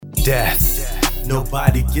Death.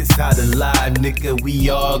 Nobody gets out alive, nigga, we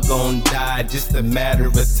all gon' die, just a matter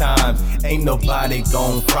of time. Ain't nobody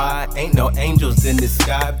gon' cry, ain't no angels in the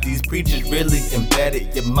sky. These preachers really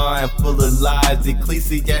embedded your mind full of lies.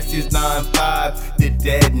 Ecclesiastes 9:5, the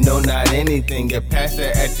dead know not anything. A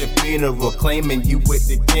pastor at your funeral claiming you with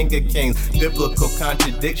the King of Kings. Biblical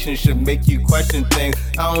contradiction should make you question things.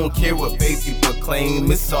 I don't care what faith you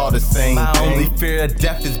proclaim, it's all the same thing. My only fear of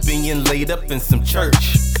death is being laid up in some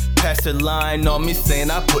church. Pastor lying on me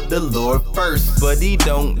saying I put the Lord first, but he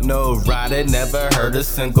don't know Ryder never heard a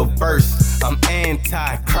single verse. I'm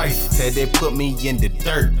anti-Christ, said they put me in the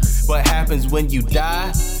dirt. What happens when you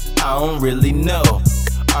die? I don't really know.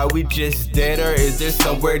 Are we just dead or is there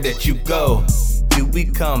somewhere that you go? Do we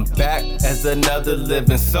come back as another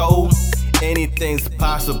living soul? Anything's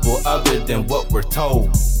possible other than what we're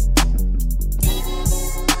told.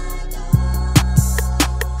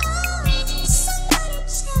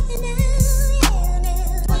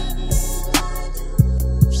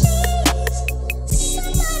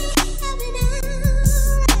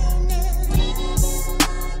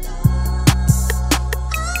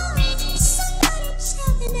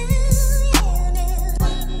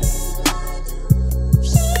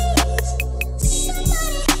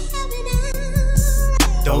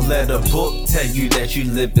 Don't let a book tell you that you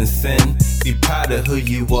live in sin. Be proud of who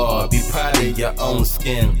you are, be proud of your own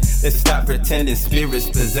skin. Let's stop pretending spirits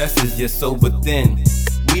possesses your soul within.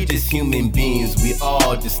 We just human beings, we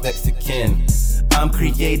all just next to kin. I'm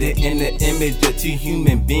created in the image of two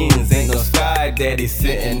human beings. Ain't no sky daddy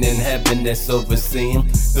sitting in heaven that's overseeing.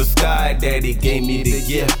 No sky daddy gave me the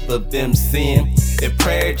gift of them seeing. If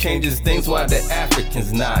prayer changes things, why the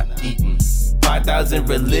Africans not eating? 5,000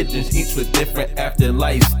 religions, each with different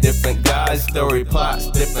afterlives, different gods, story plots,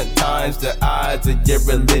 different times. The odds of your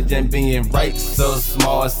religion being right so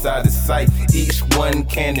small, it's out of sight. Each one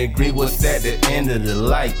can't agree what's at the end of the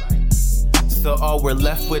light. So all we're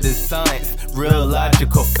left with is science, real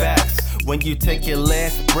logical facts. When you take your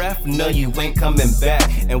last breath, no, you ain't coming back.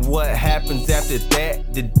 And what happens after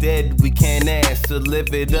that? The dead we can't ask. So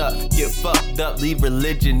live it up, get fucked up, leave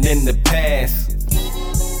religion in the past.